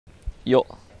Yo,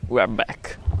 we're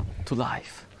back to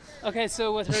life. Okay,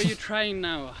 so what are you trying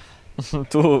now?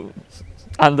 To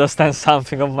understand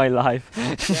something of my life.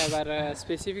 Yeah, but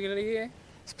specifically?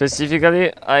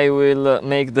 Specifically, I will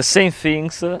make the same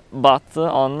things, but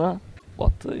on...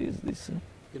 what is this?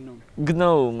 GNOME.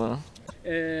 GNOME.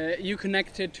 You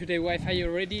connected to the Wi-Fi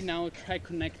already, now try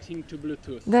connecting to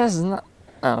Bluetooth. There's not...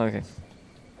 Oh, okay.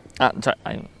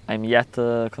 I'm yet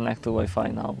connected to Wi-Fi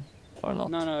now, or not?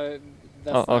 No,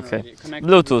 that's okay. Connect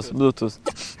Bluetooth.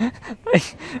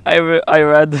 I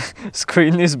read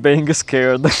screen is being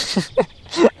scared.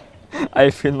 I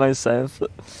feel myself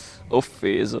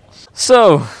offended.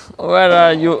 So, where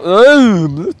are you? Oh,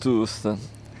 Bluetooth.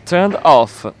 Turned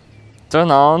off. Turn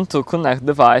on to connect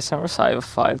device and receive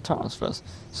file transfers.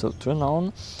 So turn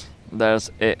on.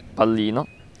 There's a pallino.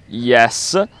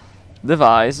 Yes.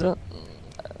 Device.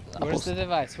 Where's the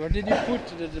device? Where did you put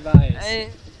the device?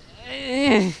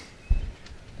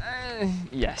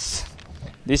 Yes.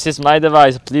 This is my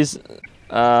device. Please.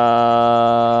 I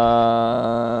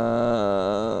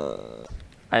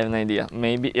have an idea.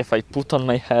 Maybe if I put on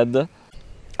my head,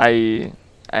 I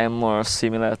am more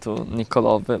similar to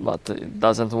Nikolov, but it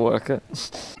doesn't work.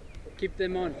 Keep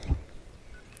them on.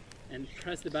 And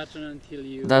press the button until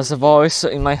you... There's a voice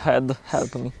in my head.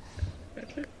 Help me.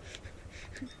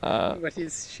 What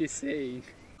is she saying?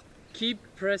 Keep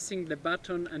pressing the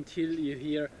button until you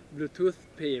hear Bluetooth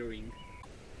pairing.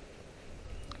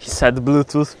 He said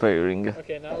Bluetooth pairing.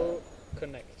 Okay, now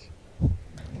connect.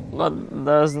 But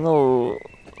there's no...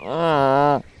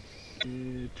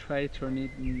 Try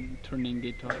turning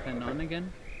it off and on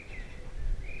again.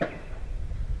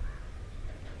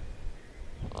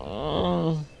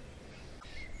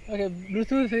 Okay,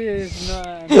 Bluetooth is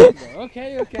not...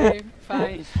 Okay,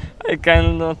 fine. I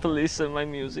cannot listen my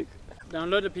music.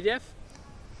 Download a PDF.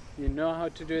 You know how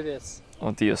to do this.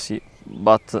 Oh dear, see.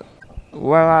 But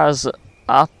whereas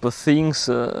app things,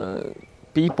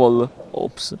 people,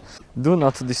 oops, do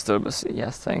not disturb us.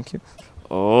 Yes, thank you.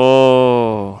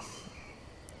 Oh,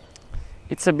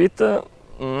 it's a bit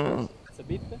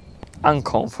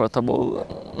uncomfortable,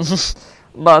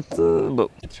 but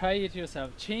try it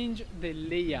yourself. Change the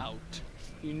layout.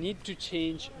 You need to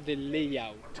change the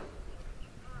layout.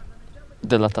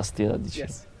 Della tastiera, dici?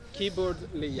 Yes. Keyboard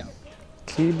layout.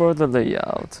 Keyboard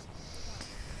layout.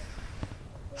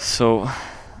 So,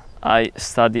 I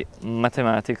study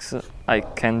mathematics. I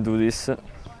can do this,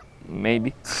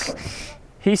 maybe.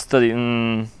 History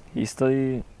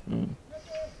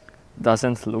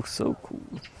doesn't look so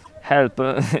cool. Help,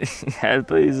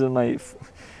 help is my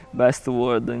best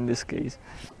word in this case.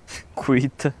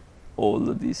 Quit all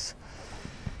this.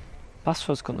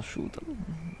 Password sconosciuto.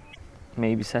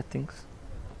 Maybe settings.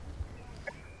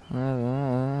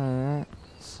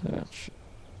 Search.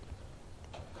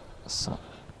 So.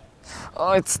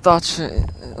 Oh, it's touch.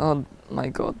 Oh my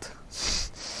god.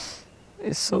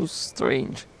 It's so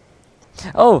strange.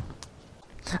 Oh!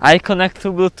 I connect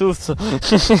to Bluetooth.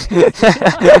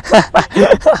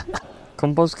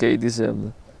 Compose key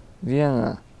disabled.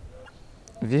 Vienna.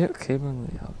 Via cable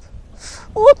layout.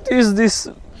 What is this?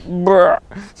 Brr.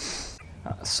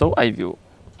 So I view.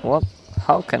 What?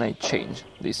 How can I change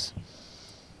this?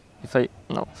 If I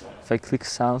click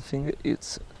something,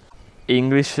 it's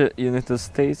English United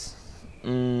States.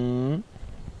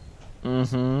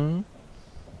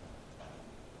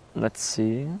 Let's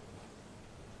see.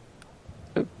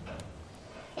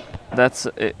 That's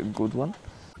a good one.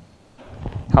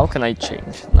 How can I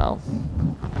change now?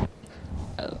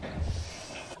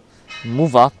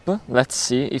 Move up. Let's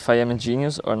see if I am a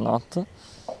genius or not.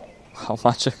 How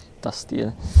much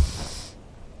tastiere?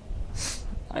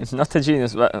 I'm not a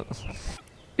genius, but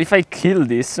if I kill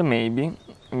this, maybe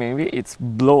it's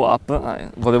blow up.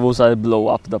 Volevo usare blow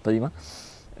up da prima.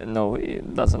 No,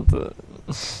 it doesn't.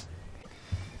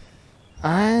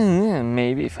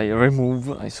 Maybe if I remove,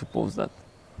 I suppose that.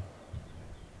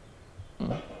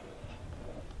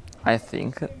 I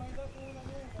think.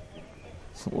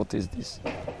 What is this?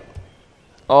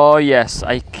 Oh yes,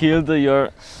 I killed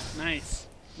your. Nice.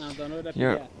 Now download that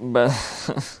your. PDF. But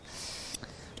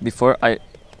before I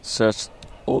searched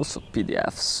also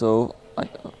PDF, so I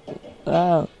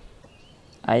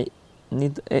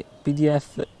need a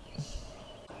PDF.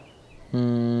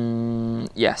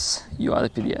 Yes, you are a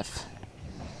PDF.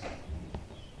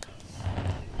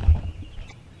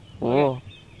 Oh.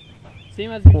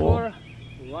 Same as before,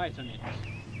 write on it.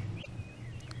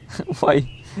 Why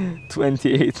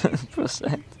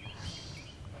 28%?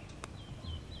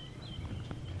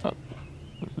 Oh,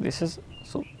 this is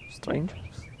so strange.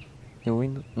 Your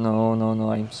window? No,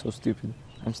 I'm so stupid.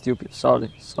 I'm stupid. Sorry.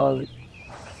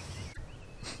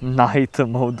 Night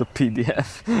mode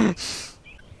PDF.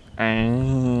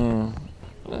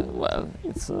 Well,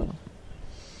 it's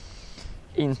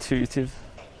intuitive.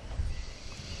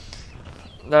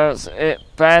 There's a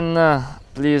pen,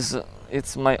 please.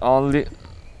 It's my only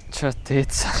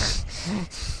certezza.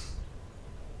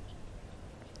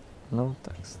 No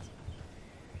text.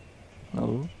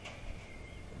 No.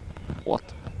 What?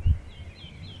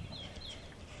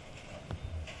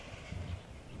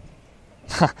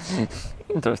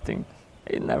 Interesting.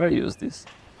 I never use this.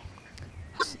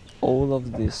 All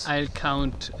of this. I'll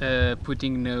count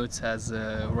putting notes as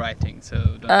writing, so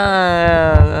don't.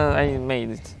 I made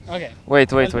it. Okay.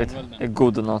 Wait. Well done. A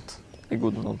good note. A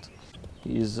good note.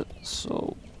 He's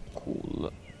so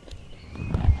cool.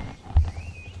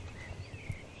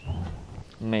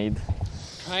 Made.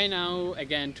 Try now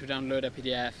again to download a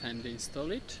PDF and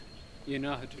install it. You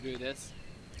know how to do this.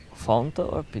 Font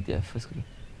or PDF?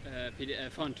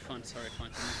 PDF, font, sorry,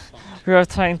 font. You are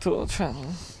trying to.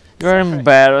 You are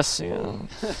embarrassing.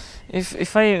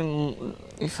 if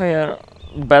I are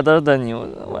better than you,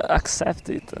 well, accept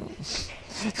it.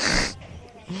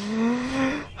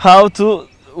 How to?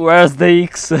 Where's the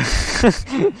X?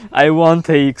 I want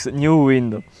a X. New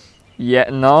window. Yeah,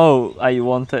 no, I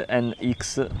want an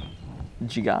X.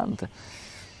 Gigante.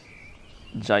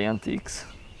 Giant X.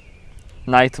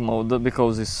 Night mode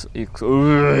because it's X.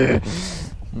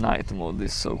 Night mode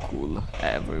is so cool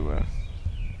everywhere.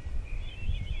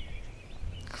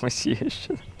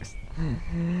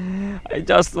 I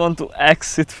just want to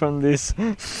exit from this.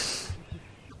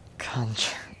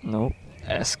 Can't. No.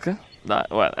 Ask.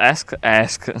 Well, ask.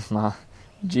 No.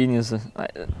 Genius.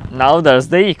 Now there's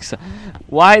the X.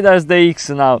 Why there's the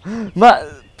X now? Ma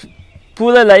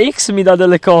pure la X mi dà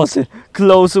delle cose.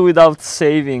 Close without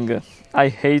saving. I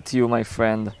hate you, my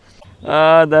friend.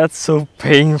 Ah, that's so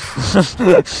painful.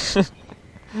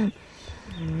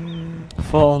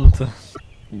 Font.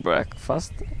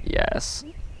 Breakfast. Yes.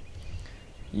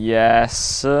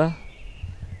 Yes.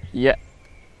 Yeah.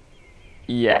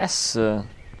 Yes.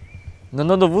 Non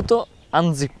ho dovuto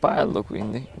unzipparlo,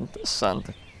 quindi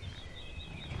interessante.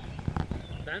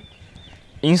 Done?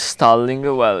 Installing,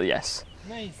 well, yes.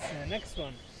 Nice. Next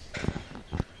one.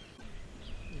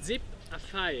 Zip a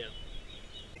file.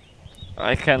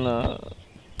 I can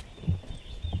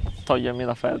togliermi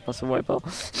la felpa se vuoi, però.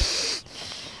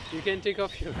 You can take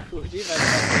off your hoodie, but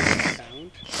that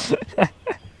doesn't count.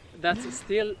 That's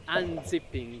still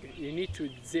unzipping. You need to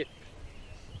zip.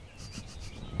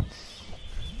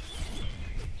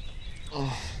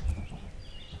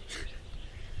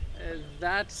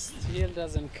 That still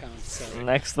doesn't count, sorry.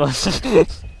 Next one.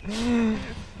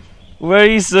 Where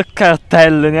is the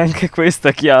cartello? Neanche questo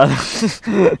è chiaro.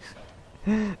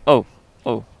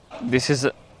 Oh, this is...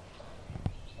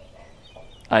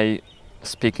 I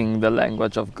speaking the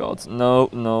language of gods. No.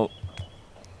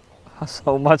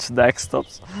 So much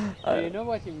desktops. Do you know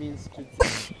what it means to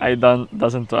zip? I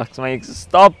doesn't track my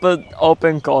stop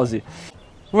open cozy.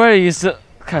 Where is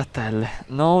cartelle?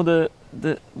 No, the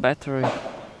battery.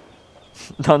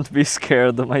 Don't be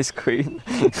scared of my screen.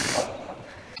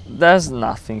 There's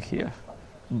nothing here.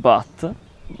 But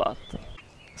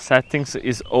settings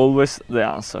is always the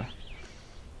answer.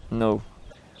 No.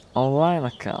 Online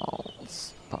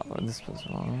accounts. Power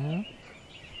display.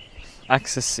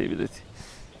 Accessibility.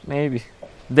 Maybe.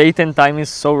 Date and time is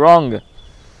so wrong.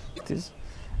 It is.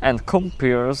 And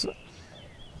compares.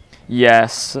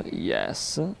 Yes.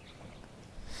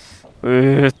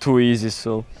 Too easy,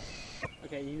 so.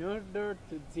 Okay, in order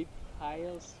to zip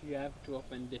files, you have to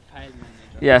open the file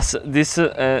manager. Yes, this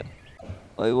I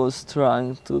was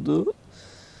trying to do.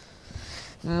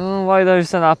 Why there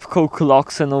is an app called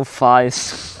Clocks and no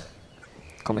files?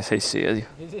 Come sei serio?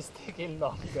 This is taking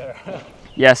longer.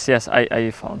 Yes,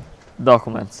 I found.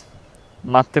 Documents.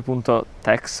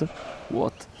 Matte.text.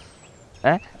 What?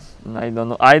 I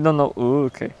don't know. Ooh,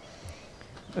 okay.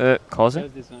 Cose?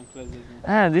 Close this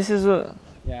one. This is.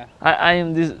 Yeah. I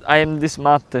am this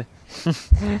matte.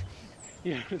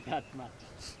 You're that much.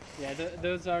 Yeah,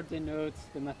 those are the notes,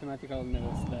 the mathematical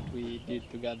notes that we did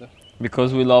together.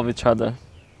 Because we love each other.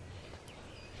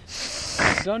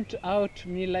 Don't out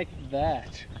me like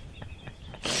that.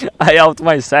 I out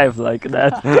myself like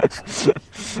that.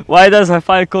 Why does a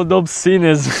file called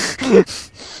obscenes?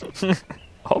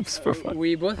 Obs profile.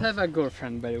 We both have a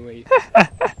girlfriend, by the way.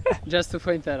 Just to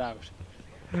point that out.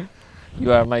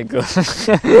 You are my girl.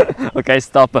 Okay,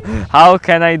 stop. How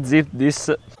can I zip this?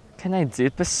 Can I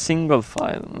zip a single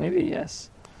file? Maybe yes.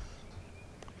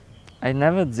 I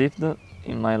never zipped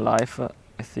in my life,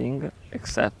 I think,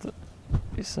 except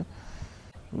this.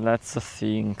 Let's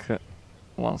think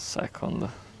 1 second.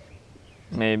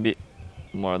 Maybe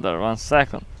more than 1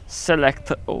 second.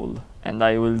 Select all, and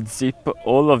I will zip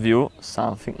all of you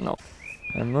something. No.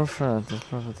 And more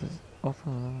properties.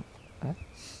 Open.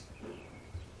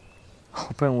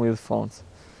 Open with fonts.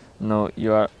 No,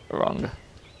 you are wrong.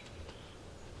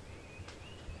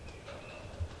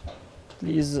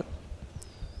 Please.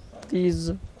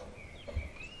 Please.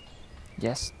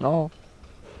 Yes, no.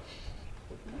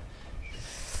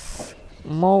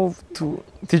 Move to...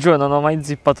 Ti giuro, non ho mai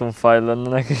zippato un file,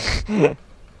 non è che...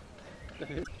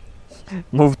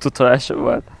 Move to trash,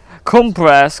 well.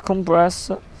 Compress.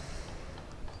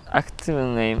 Active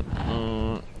name.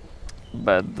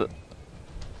 Bad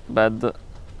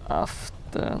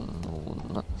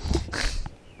afternoon.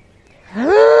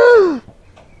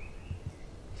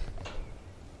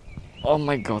 Oh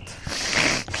my god.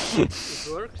 It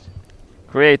worked?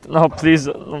 Great. No, please.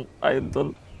 No, I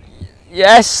don't.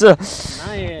 Yes! Nice.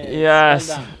 Yes.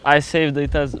 Well done. I saved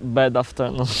it as bad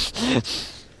afternoon.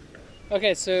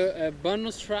 Okay, so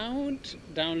bonus round,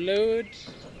 download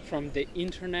from the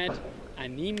internet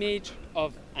an image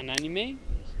of an anime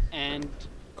and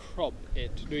crop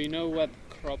it. Do you know what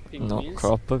cropping No, means?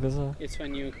 crop cos'è? It's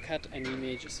when you cut an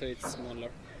image so it's smaller.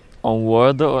 On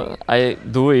Word, or I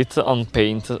do it on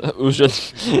Paint, usually.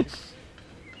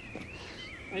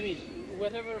 I mean,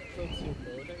 whatever floats your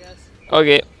boat, I guess.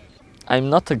 Okay. I'm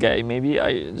not a gay, maybe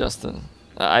I just...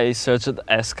 I searched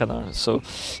Escanor, so...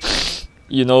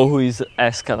 You know who is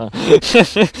Escanor?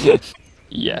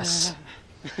 Yes.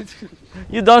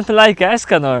 You don't like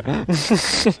Escanor?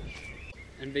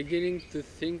 I'm beginning to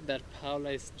think that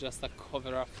Paula is just a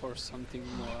cover-up for something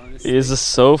more, honestly. Is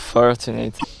so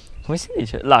fortunate. Come si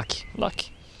dice?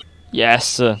 Lucky.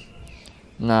 Yes.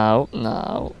 Now.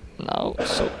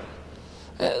 So,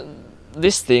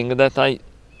 this thing that I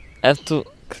have to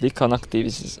click on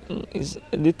activities is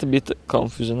a little bit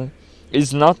confusing.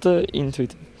 It's not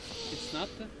intuitive. It's not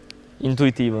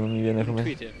Intuitivo, non mi viene come...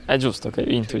 intuitive. È giusto, ok,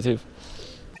 intuitive.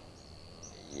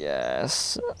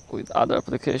 Yes, with other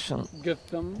application.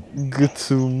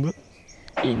 GNOME.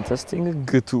 Interesting,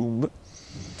 GNOME.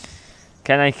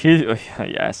 Can I kill you? Oh,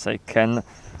 yes, I can.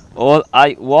 All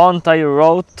I want, I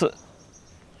wrote...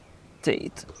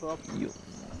 Tate. Crop. You.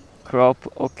 Crop,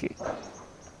 ok.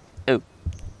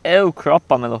 Oh,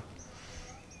 croppamelo.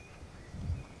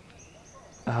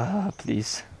 Ah,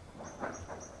 please.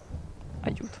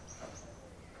 Aiuto.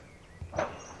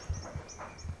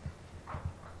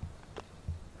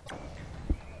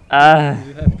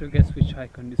 You have to guess which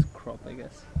icon is crop, I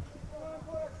guess.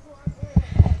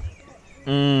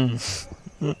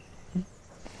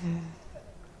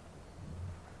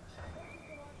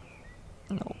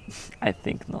 No, I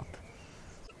think not.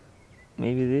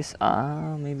 Maybe this?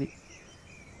 Maybe.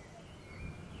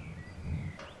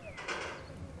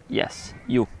 Yes,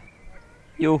 you.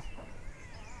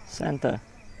 Center.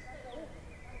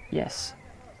 Yes,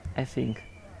 I think.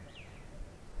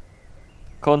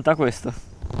 Conta questo.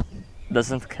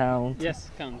 Doesn't count.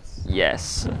 Yes, counts.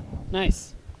 Yes.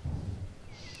 Nice.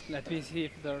 Let me see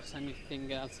if there's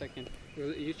anything else I can...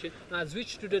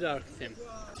 switch to the dark theme.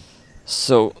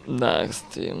 So,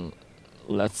 next theme.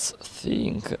 Let's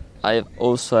think. I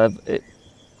also have a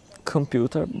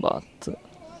computer, but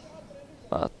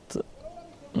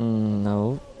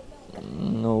no,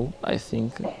 I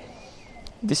think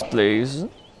displays,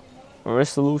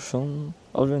 resolution,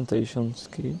 orientation,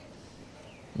 scale,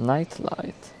 night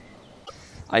light.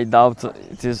 I doubt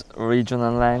it is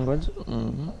regional language.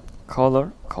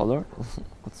 Color.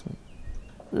 What's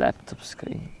laptop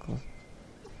screen?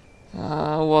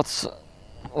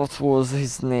 What was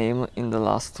his name in the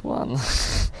last one?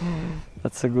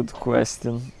 That's a good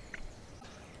question.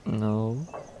 No.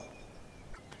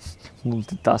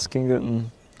 Multitasking?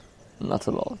 Not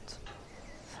a lot.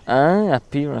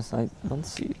 Appearance, I don't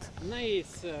see it.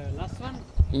 Nice. Last one?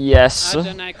 Yes. Add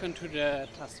an icon to the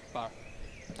taskbar.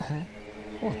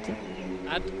 What?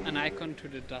 Add an icon to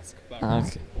the taskbar.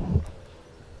 Okay.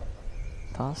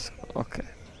 Task? Okay.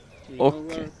 Do you know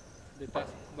where the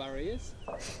taskbar is?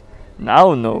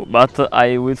 Now no, but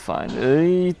I will find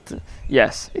it.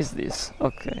 Yes, it's this.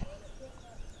 Okay.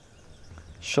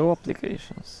 Show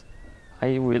applications.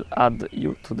 I will add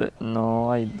you to the...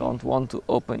 No, I don't want to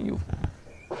open you.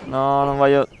 No, non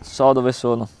voglio... So dove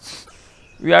sono.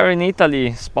 We are in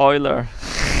Italy, spoiler.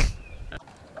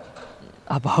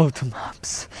 About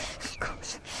maps.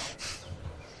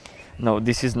 No,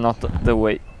 this is not the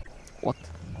way. What?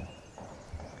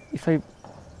 If I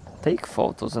take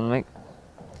photos and make...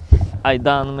 I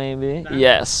done maybe? Done?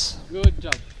 Yes. Good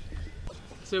job.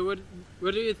 So what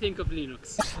do you think of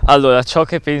Linux? Allora, ciò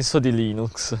che penso di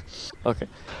Linux. Ok.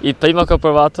 Il primo che ho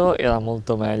provato era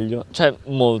molto meglio. Cioè,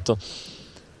 molto.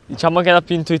 Diciamo che era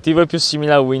più intuitivo e più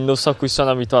simile a Windows a cui sono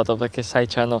abituato, perché sai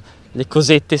c'erano le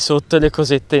cosette sotto e le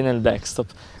cosette nel desktop.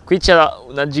 Qui c'era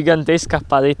una gigantesca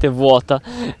parete vuota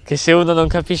che se uno non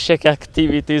capisce che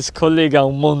Activities collega a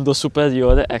un mondo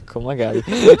superiore, ecco magari.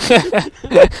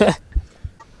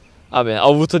 Vabbè, ho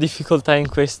avuto difficoltà in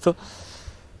questo.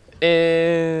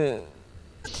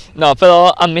 No, però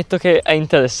ammetto che è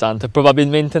interessante.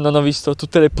 Probabilmente non ho visto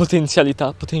tutte le potentiality,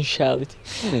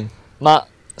 ma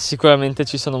sicuramente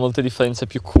ci sono molte differenze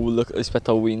più cool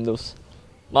rispetto a Windows.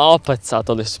 Ma ho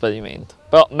apprezzato l'esperimento.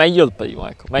 Però meglio il primo,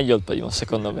 ecco, meglio il primo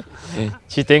secondo me.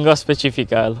 Ci tengo a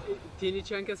specificarlo.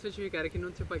 Tienici anche a specificare che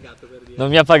non ti ho pagato per dire. Non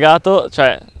mi ha pagato,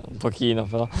 cioè, un pochino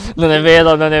però. Non è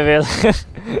vero, non è vero.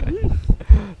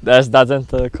 There's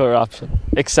doesn't corruption.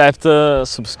 Except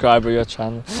subscribe to your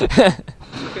channel.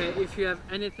 Okay, if you have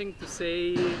anything to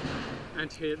say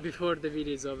until before the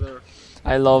video is over.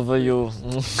 I love you.